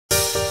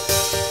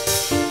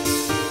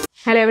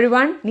Hello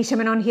everyone, Nisha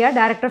Menon here,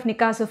 Director of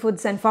Nikasu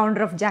Foods and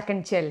founder of Jack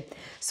and Chill.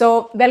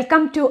 So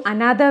welcome to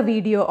another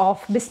video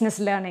of business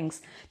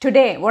learnings.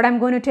 Today what I'm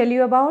going to tell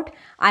you about,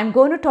 I'm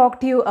going to talk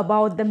to you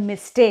about the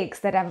mistakes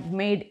that I've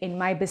made in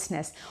my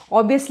business.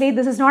 Obviously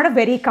this is not a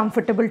very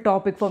comfortable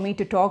topic for me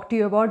to talk to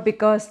you about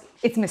because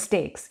it's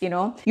mistakes,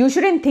 You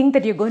shouldn't think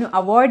that you're going to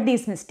avoid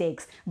these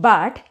mistakes,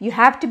 but you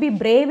have to be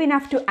brave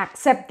enough to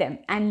accept them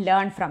and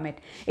learn from it.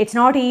 It's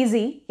not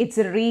easy. It's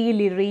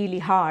really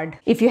hard.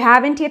 If you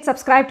haven't yet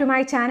subscribed to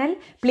my channel,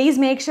 please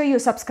make sure you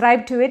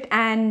subscribe to it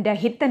and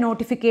hit the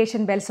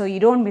notification bell so you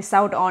don't miss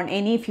out on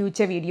any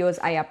future videos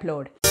I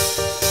upload.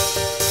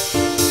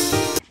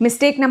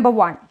 Mistake number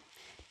 1,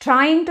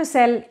 trying to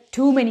sell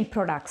too many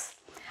products.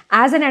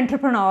 As an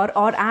entrepreneur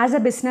or as a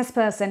business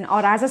person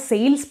or as a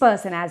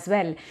salesperson as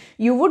well,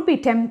 you would be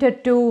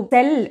tempted to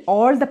sell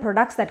all the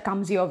products that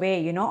comes your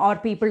way, or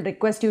people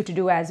request you to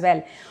do as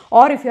well.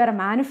 Or if you're a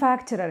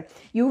manufacturer,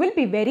 you will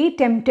be very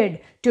tempted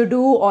to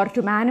do or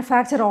to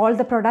manufacture all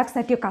the products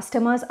that your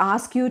customers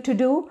ask you to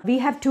do. We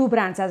have two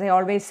brands, as I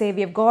always say.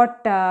 We've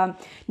got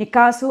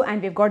Nikasu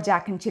and we've got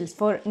Jack and Chills.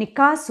 For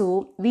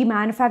Nikasu, we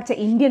manufacture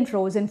Indian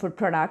frozen food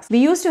products. We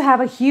used to have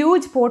a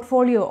huge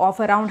portfolio of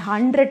around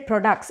 100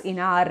 products in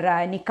our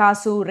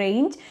Nikasu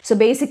range. So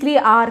basically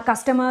our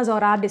customers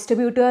or our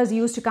distributors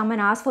used to come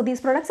and ask for these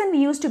products and we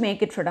used to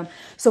make it for them.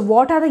 So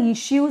what are the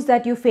issues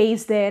that you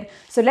face there?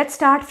 So let's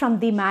start from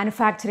the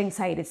manufacturing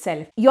side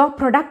itself. Your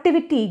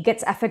productivity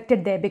gets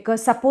affected there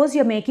because suppose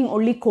you're making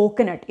only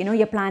coconut,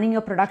 you're planning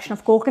your production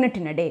of coconut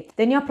in a day,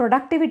 then your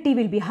productivity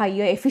will be high,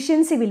 your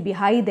efficiency will be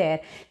high there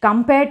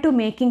compared to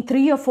making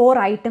 3 or 4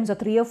 items or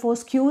 3 or 4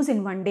 SKUs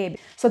in one day.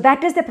 So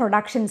that is the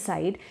production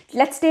side.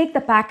 Let's take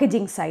the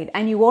packaging side,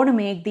 and you want to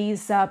make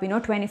these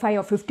 25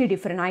 or 50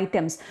 different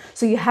items.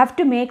 So you have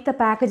to make the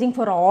packaging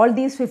for all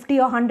these 50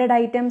 or 100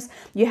 items.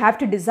 You have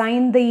to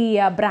design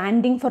the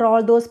branding for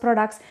all those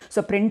products.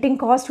 So printing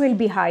cost will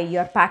be high,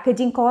 your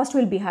packaging cost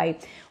will be high.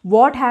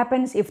 What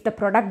happens if the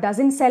product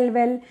doesn't sell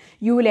well?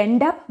 You will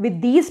end up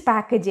with these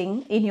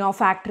packaging in your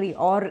factory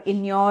or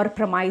in your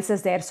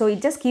premises there. So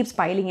it just keeps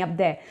piling up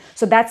there.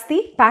 So that's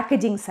the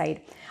packaging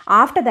side.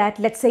 After that,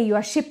 let's say you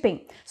are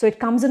shipping. So it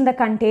comes in the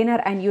container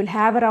and you'll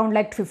have around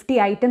like 50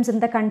 items in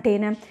the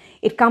container.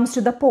 It comes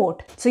to the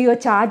port. So your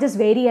charges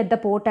vary at the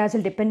port as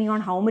well depending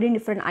on how many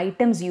different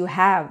items you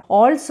have.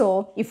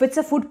 Also, if it's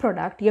a food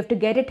product, you have to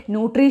get it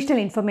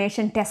nutritional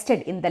information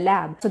tested in the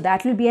lab. So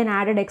that will be an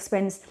added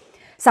expense.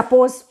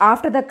 Suppose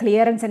after the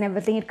clearance and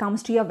everything, it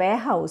comes to your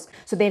warehouse.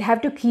 So they'll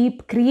have to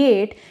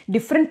create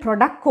different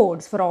product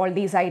codes for all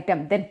these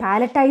items, then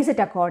palletize it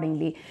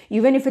accordingly.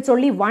 Even if it's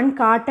only 1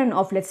 carton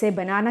of, let's say,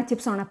 banana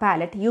chips on a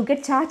pallet, you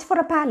get charged for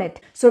a pallet.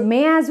 So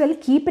may as well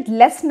keep it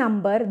less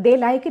number. They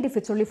like it if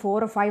it's only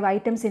 4 or 5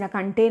 items in a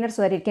container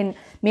so that it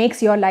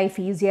makes your life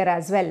easier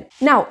as well.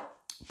 Now,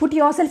 put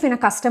yourself in a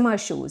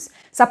customer's shoes.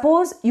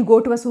 Suppose you go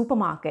to a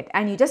supermarket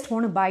and you just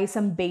want to buy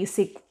some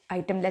basic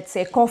item, let's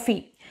say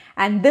coffee.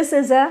 And this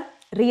is a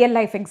real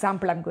life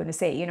example I'm going to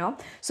say,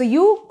 So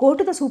you go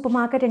to the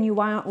supermarket and you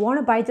want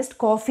to buy just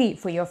coffee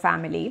for your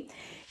family.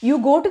 You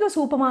go to the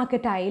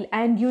supermarket aisle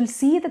and you'll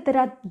see that there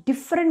are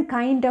different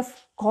kind of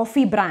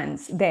coffee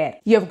brands there.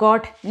 You've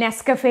got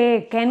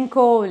Nescafe,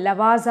 Kenko,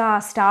 Lavazza,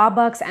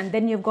 Starbucks, and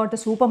then you've got the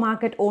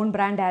supermarket own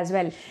brand as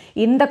well.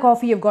 In the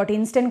coffee, you've got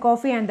instant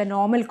coffee and the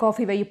normal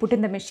coffee where you put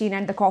in the machine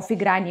and the coffee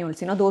granules.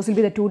 Those will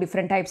be the 2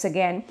 different types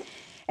again.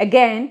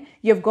 Again,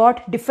 you've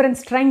got different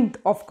strength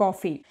of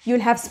coffee. You'll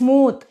have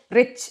smooth,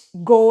 rich,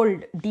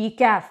 gold,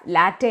 decaf,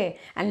 latte,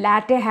 and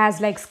latte has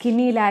like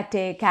skinny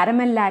latte,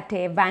 caramel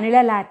latte,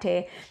 vanilla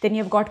latte. Then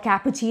you've got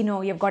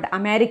cappuccino, you've got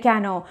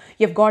Americano,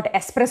 you've got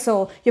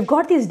espresso. You've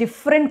got these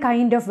different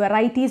kind of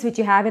varieties which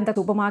you have in the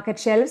supermarket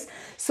shelves.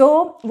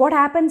 So what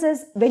happens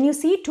is when you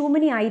see too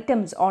many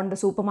items on the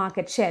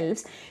supermarket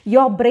shelves,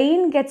 your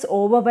brain gets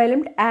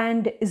overwhelmed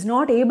and is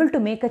not able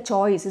to make a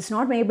choice, is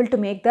not able to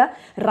make the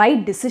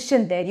right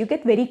decision there. You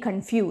get very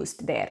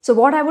confused there. So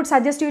what I would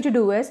suggest you to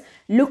do is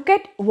look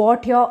at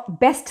what your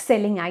best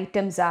selling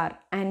items are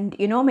and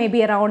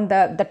maybe around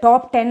the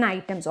top 10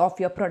 items of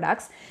your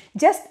products.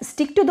 Just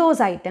stick to those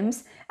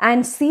items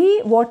and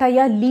see what are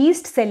your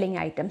least selling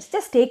items.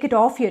 Just take it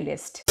off your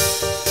list.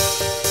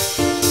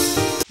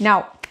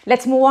 Now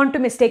let's move on to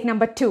mistake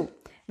number 2,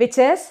 which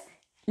is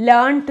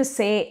learn to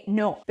say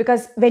no.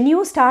 Because when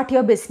you start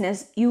your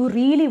business, you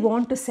really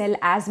want to sell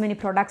as many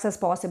products as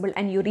possible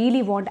and you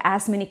really want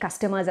as many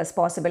customers as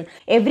possible.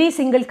 Every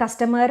single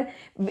customer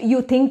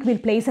you think will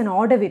place an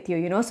order with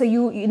you, So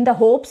you, in the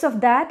hopes of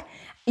that,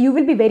 you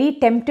will be very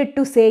tempted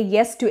to say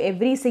yes to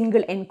every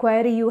single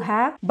enquiry you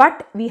have.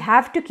 But we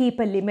have to keep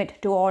a limit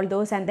to all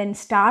those and then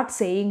start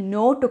saying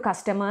no to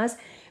customers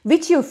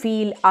which you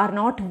feel are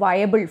not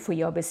viable for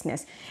your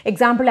business.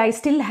 Example, I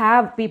still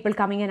have people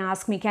coming and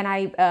ask me, can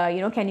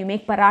you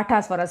make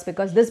parathas for us,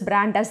 because this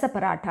brand does the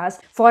parathas.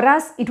 For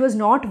us, it was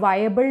not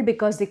viable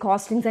because the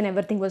costings and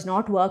everything was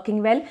not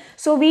working well.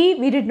 So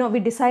we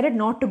decided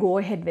not to go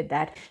ahead with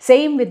that.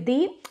 Same with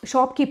the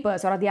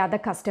shopkeepers or the other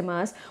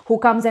customers who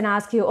comes and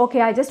ask you,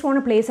 okay, I just want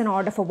to place an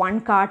order for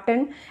 1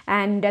 carton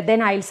and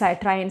then I'll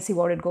try and see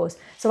what it goes.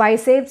 So I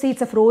say, see,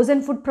 it's a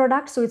frozen food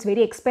product, so it's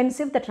very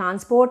expensive. The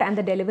transport and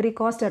the delivery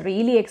costs are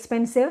really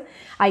expensive.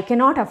 I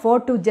cannot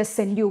afford to just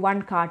send you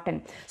 1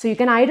 carton. So you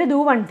can either do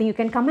one thing, you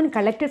can come and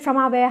collect it from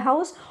our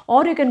warehouse,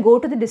 or you can go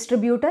to the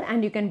distributor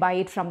and you can buy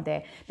it from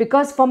there.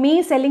 Because for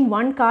me, selling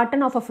 1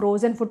 carton of a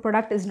frozen food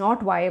product is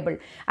not viable.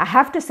 I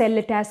have to sell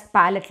it as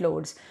pallet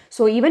loads.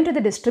 So even to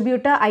the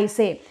distributor, I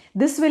say,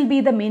 this will be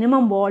the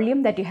minimum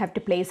volume that you have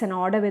to place an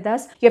order with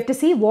us. You have to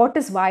see what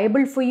is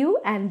viable for you,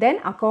 and then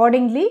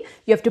accordingly,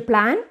 you have to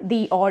plan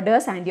the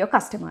orders and your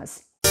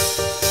customers.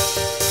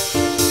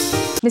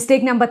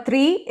 Mistake number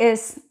 3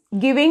 is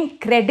giving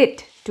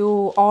credit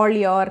to all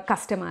your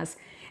customers.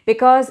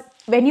 Because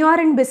when you are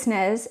in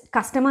business,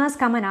 customers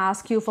come and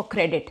ask you for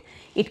credit.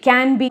 It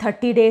can be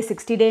 30-day,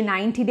 60-day,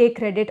 90-day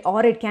credit,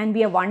 or it can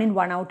be a 1 in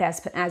 1 out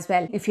as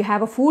well. If you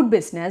have a food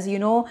business,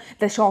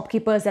 the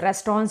shopkeepers, the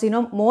restaurants,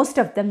 most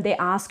of them, they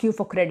ask you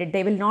for credit.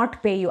 They will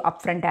not pay you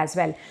upfront as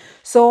well.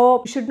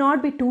 So you should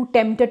not be too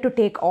tempted to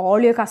take all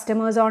your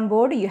customers on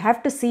board. You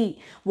have to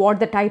see what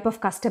the type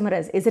of customer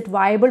is. Is it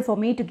viable for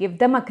me to give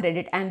them a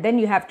credit? And then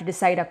you have to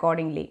decide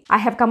accordingly. I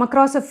have come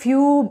across a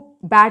few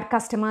bad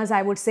customers,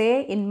 I would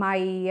say, in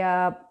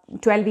my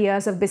 12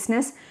 years of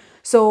business.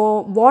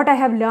 So what I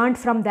have learned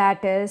from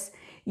that is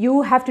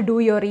you have to do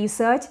your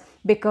research,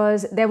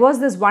 because there was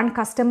this one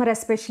customer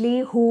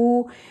especially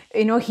who,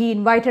 he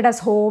invited us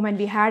home and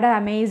we had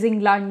an amazing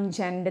lunch,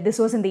 and this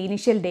was in the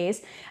initial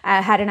days.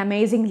 Had an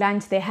amazing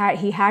lunch.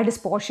 He had his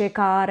Porsche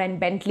car and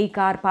Bentley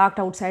car parked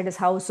outside his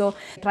house, so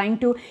trying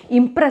to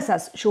impress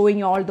us,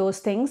 showing all those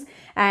things.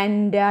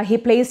 And he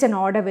placed an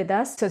order with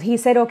us. So he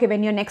said, okay,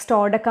 when your next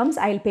order comes,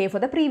 I'll pay for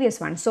the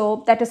previous one.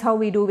 So that is how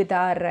we do with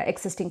our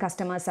existing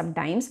customers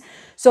sometimes.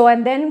 So,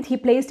 and then he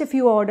placed a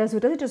few orders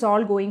with us. It was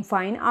all going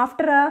fine.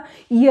 After a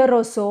year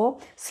or so,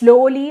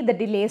 slowly the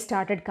delay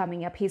started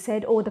coming up. He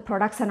said, oh, the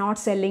products are not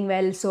selling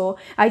well, so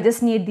I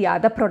just need the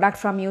other product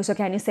from you. So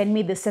can you send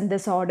me this and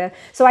this order?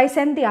 So I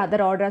sent the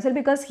other order as well,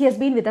 because he has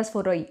been with us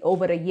for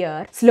over a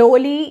year.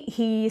 Slowly,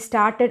 he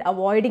started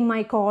avoiding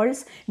my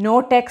calls.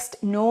 No text,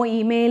 no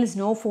emails,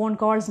 no phone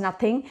calls,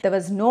 nothing. There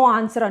was no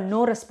answer or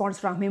no response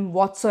from him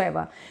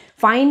whatsoever.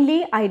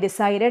 Finally, I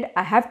decided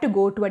I have to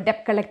go to a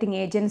debt collecting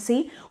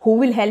agency who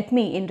will help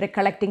me in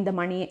recollecting the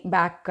money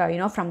back,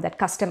 from that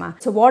customer.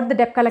 So what the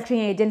debt collecting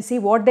agency,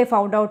 what they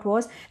found out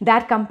was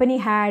that company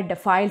had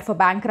filed for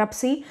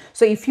bankruptcy.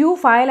 So if you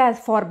file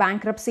for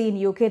bankruptcy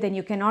in UK, then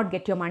you cannot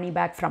get your money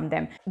back from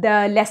them.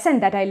 The lesson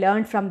that I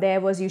learned from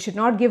there was you should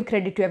not give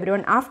credit to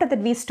everyone. After that,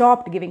 we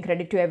stopped giving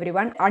credit to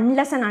everyone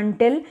unless and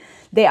until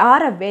they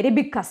are a very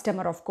big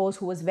customer, of course,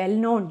 who is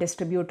well-known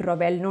distributor or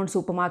well-known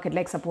supermarket,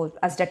 like suppose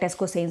as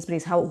Tesco,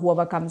 Sainsbury's,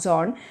 whoever comes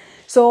on.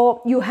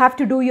 So you have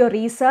to do your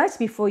research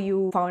before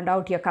you found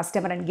out your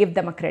customer and give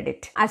them a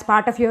credit. As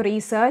part of your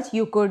research,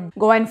 you could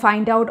go and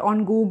find out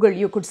on Google.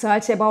 You could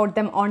search about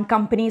them on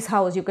Companies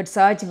House. You could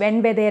search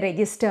when were they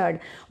registered,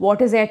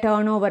 what is their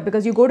turnover,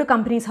 because you go to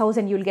Companies House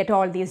and you'll get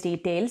all these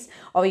details.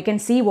 Or you can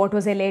see what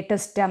was their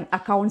latest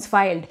accounts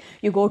filed.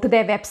 You go to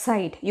their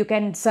website. You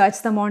can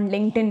search them on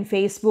LinkedIn,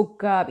 Facebook,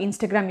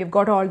 Instagram. You've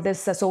got all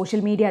this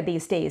social media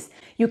these days.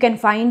 You can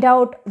find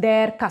out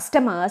their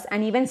customers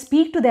and even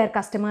speak to their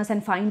customers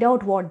and find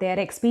out what their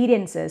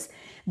experience is.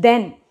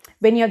 Then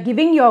when you're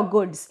giving your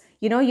goods,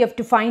 you have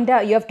to find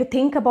out, you have to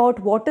think about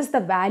what is the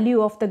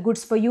value of the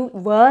goods for you.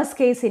 Worst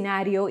case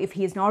scenario, if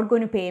he is not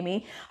going to pay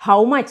me,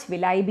 how much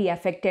will I be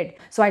affected?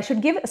 So I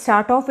should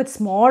start off with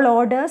small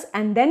orders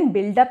and then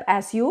build up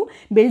as you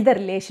build the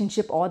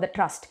relationship or the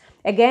trust.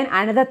 Again,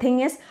 another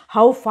thing is,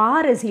 how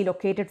far is he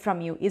located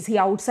from you? Is he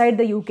outside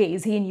the UK?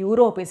 Is he in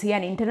Europe? Is he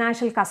an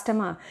international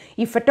customer?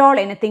 If at all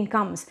anything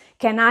comes,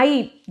 can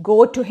I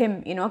go to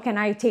him? Can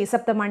I chase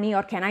up the money,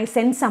 or can I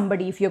send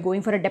somebody if you're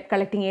going for a debt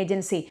collecting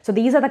agency? So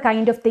these are the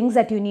kind of things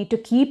that you need to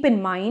keep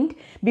in mind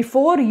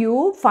before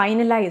you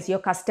finalize your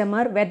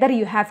customer, whether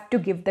you have to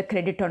give the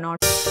credit or not.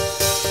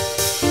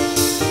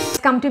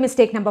 Come to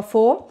mistake number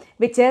 4,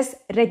 which is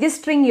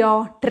registering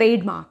your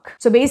trademark.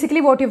 So basically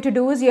what you have to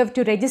do is you have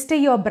to register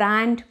your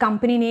brand,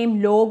 company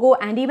name, logo,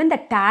 and even the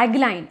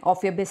tagline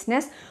of your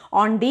business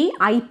on the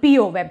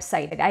IPO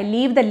website. I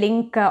leave the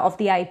link of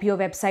the IPO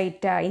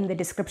website in the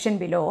description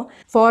below.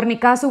 For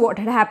Nikasu, what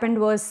had happened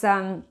was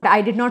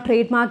I did not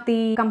trademark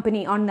the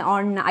company on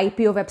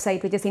IPO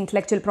website, which is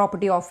Intellectual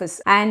Property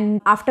Office.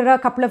 And after a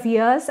couple of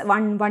years,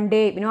 one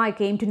day, I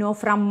came to know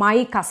from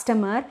my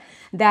customer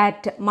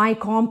that my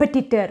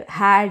competitor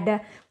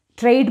had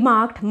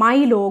trademarked my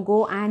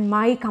logo and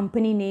my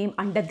company name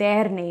under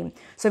their name.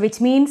 So which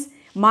means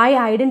my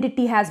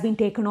identity has been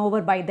taken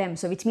over by them.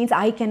 So which means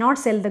I cannot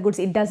sell the goods.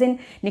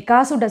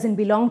 Nikasu doesn't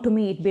belong to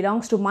me. It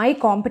belongs to my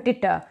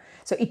competitor.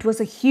 So it was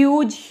a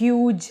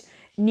huge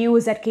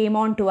news that came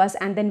on to us,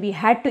 and then we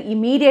had to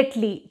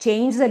immediately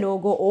change the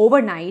logo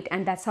overnight,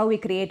 and that's how we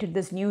created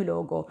this new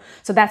logo.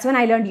 So that's when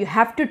I learned you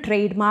have to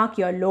trademark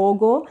your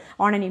logo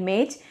on an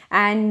image,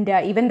 and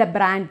even the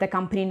brand, the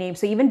company name.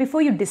 So even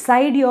before you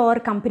decide your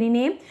company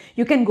name,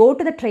 you can go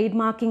to the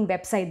trademarking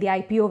website, the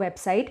IPO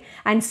website,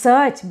 and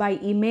search by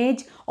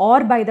image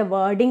or by the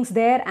wordings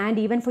there, and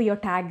even for your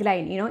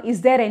tagline,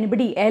 is there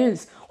anybody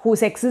else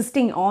who's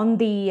existing on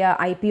the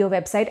IPO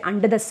website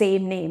under the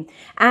same name,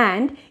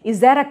 and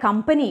is there a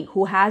company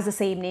who has the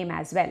same name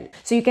as well.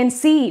 So you can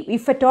see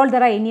if at all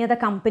there are any other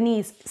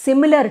companies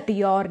similar to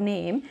your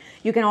name,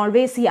 you can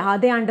always see are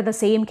they under the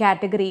same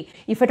category.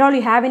 If at all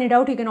you have any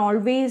doubt, you can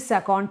always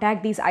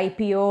contact these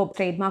IPO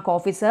trademark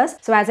officers.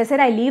 So as I said,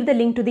 I leave the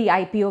link to the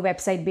IPO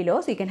website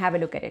below so you can have a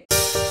look at it.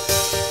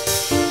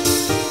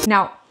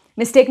 Now,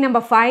 mistake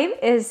number 5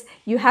 is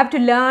you have to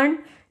learn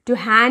to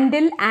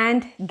handle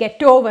and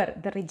get over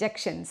the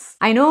rejections.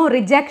 I know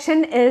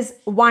rejection is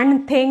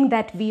one thing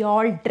that we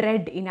all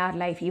dread in our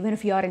life, even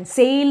if you are in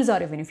sales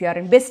or even if you are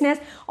in business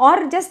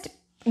or just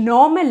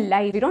normal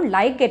life. We don't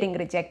like getting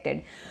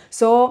rejected.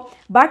 So,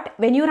 but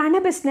when you run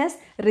a business,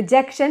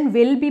 rejection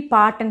will be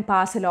part and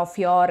parcel of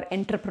your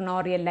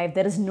entrepreneurial life.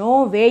 There is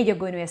no way you're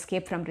going to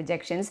escape from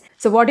rejections.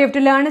 So what you have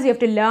to learn is you have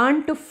to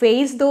learn to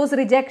face those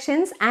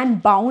rejections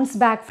and bounce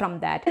back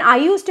from that. And I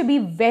used to be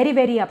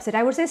very upset.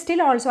 I would say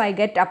still also I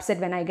get upset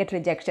when I get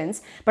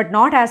rejections, but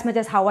not as much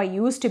as how I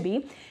used to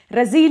be.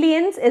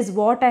 Resilience is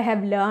what I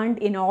have learned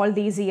in all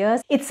these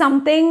years. It's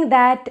something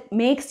that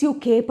makes you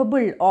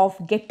capable of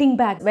getting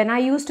back. When I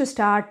used to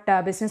start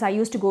business, I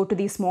used to go to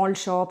these small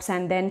shops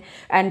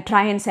and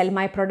try and sell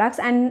my products,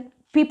 and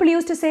people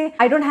used to say,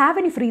 I don't have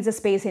any freezer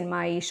space in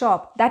my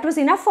shop. That was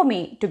enough for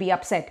me to be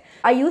upset.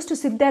 I used to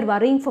sit there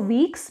worrying for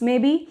weeks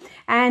maybe,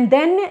 and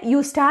then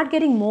you start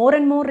getting more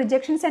and more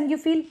rejections and you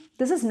feel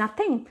this is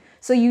nothing.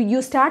 So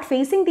you start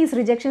facing these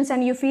rejections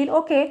and you feel,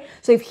 okay,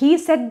 so if he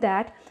said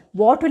that,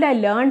 what will I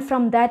learn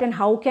from that, and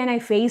how can I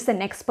face the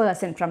next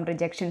person from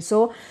rejection?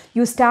 So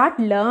you start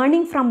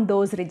learning from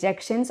those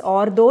rejections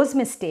or those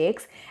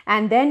mistakes,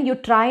 and then you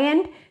try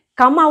and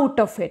come out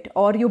of it,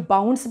 or you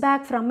bounce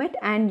back from it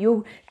and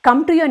you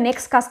come to your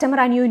next customer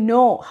and you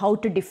know how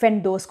to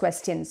defend those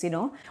questions.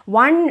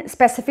 One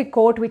specific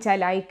quote which I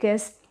like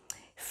is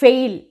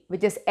fail,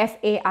 which is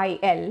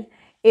FAIL,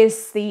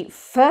 is the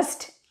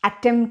first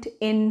attempt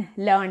in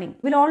learning.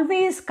 We'll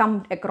always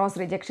come across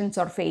rejections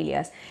or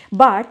failures,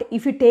 but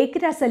if you take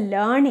it as a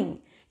learning,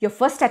 your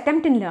first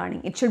attempt in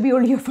learning, it should be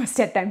only your first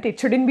attempt. It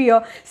shouldn't be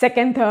your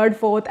second, third,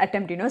 fourth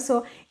attempt,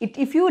 So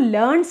if you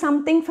learn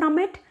something from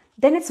it,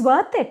 then it's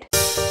worth it.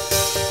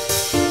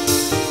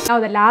 Now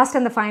the last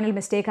and the final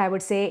mistake I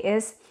would say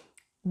is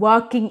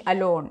working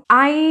alone.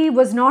 I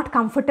was not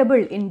comfortable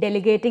in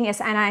delegating,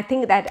 and I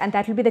think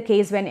that will be the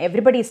case when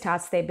everybody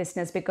starts their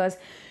business, because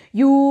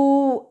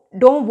you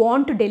don't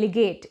want to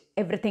delegate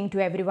everything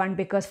to everyone,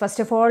 because first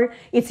of all,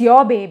 it's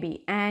your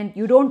baby and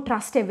you don't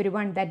trust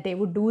everyone that they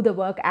would do the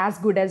work as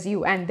good as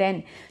you, and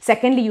then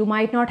secondly, you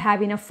might not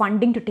have enough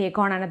funding to take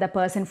on another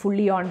person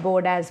fully on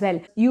board as well.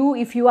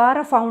 If you are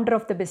a founder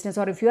of the business,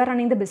 or if you are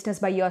running the business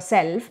by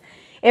yourself,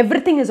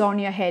 everything is on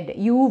your head.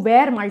 You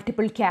wear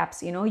multiple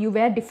caps, you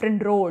wear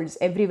different roles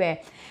everywhere.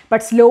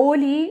 But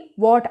slowly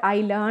what I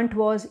learned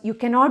was you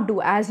cannot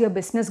do, as your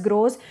business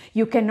grows,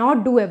 you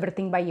cannot do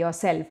everything by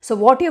yourself. So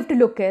what you have to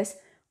look is,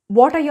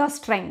 what are your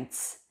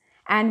strengths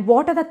and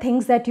what are the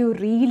things that you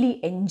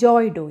really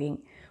enjoy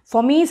doing?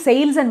 For me,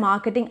 sales and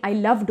marketing, I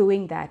love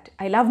doing that.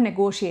 I love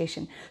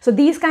negotiation. So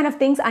these kind of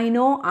things, I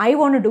know I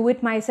want to do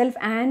it myself,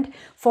 and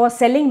for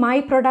selling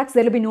my products,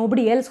 there will be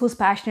nobody else who's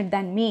passionate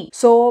than me.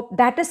 So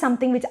that is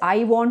something which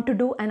I want to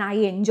do and I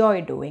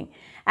enjoy doing.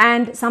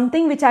 And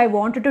something which I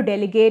wanted to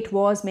delegate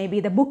was maybe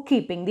the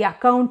bookkeeping, the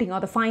accounting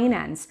or the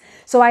finance.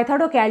 So I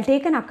thought, okay, I'll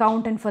take an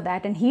accountant for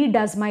that, and he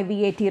does my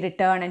VAT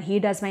return and he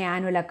does my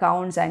annual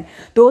accounts and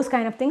those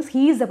kind of things.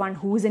 He's the one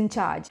who's in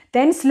charge.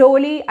 Then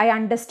slowly I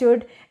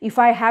understood if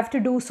I have to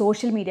do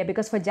social media,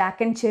 because for Jack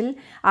and Chill,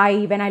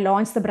 when I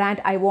launched the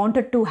brand, I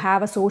wanted to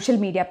have a social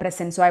media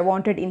presence. So I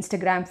wanted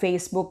Instagram,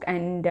 Facebook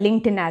and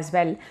LinkedIn as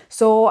well.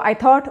 So I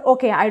thought,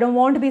 okay, I don't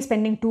want to be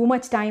spending too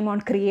much time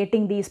on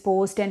creating these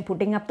posts and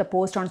putting up the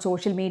post on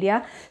social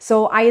media.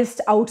 So I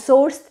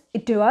outsourced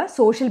it to a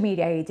social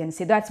media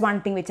agency. That's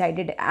one thing which I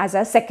did as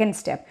a second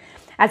step.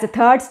 As a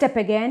third step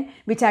again,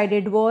 which I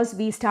did was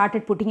we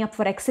started putting up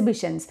for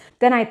exhibitions.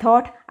 Then I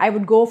thought I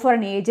would go for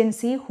an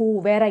agency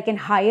where I can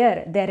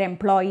hire their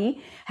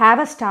employee, have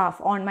a staff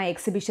on my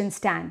exhibition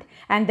stand,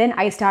 and then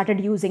I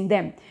started using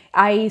them.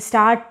 I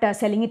start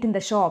selling it in the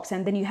shops,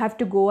 and then you have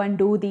to go and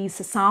do these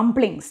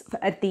samplings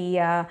at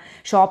the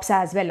shops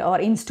as well, or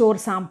in-store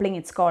sampling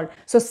it's called.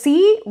 So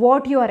see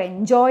what you are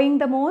enjoying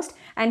the most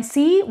and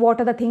see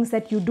what are the things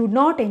that you do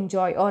not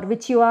enjoy or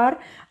which you are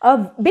a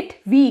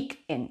bit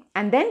weak in,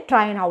 and then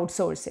try and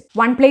outsource it.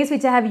 One place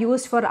which I have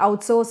used for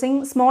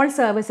outsourcing small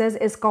services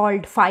is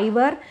called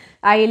Fiverr.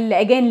 I'll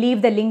again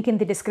leave the link in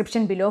the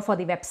description below for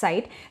the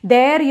website.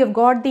 There you've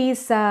got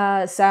these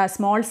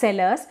small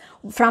sellers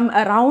from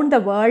around the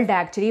world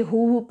actually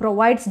who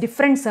provides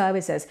different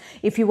services.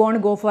 If you want to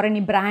go for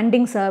any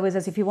branding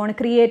services, if you want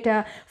to create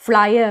a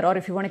flyer, or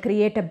if you want to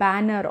create a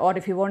banner, or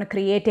if you want to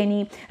create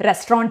any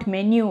restaurant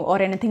menu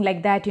or anything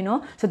like that,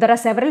 So there are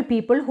several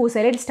people who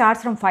sell it.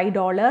 Starts from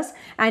 $5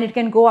 and it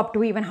can go up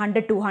to even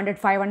 100, 200,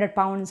 500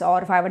 pounds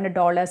or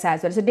 $500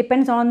 as well. So it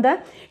depends on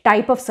the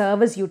type of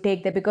service you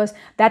take there, because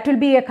that will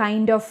be a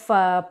kind of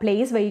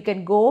place where you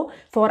can go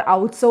for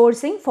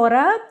outsourcing for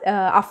a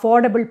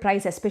affordable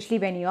price, especially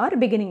when you are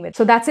beginning with.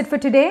 So that's it for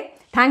today.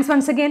 Thanks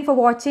once again for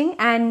watching,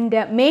 and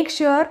make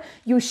sure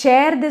you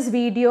share this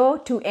video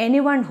to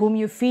anyone whom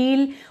you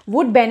feel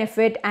would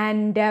benefit,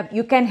 and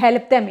you can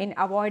help them in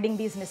avoiding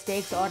these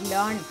mistakes or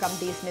learn from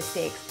these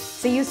mistakes.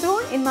 See you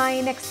soon in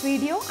my next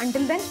video.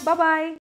 Until then, bye-bye.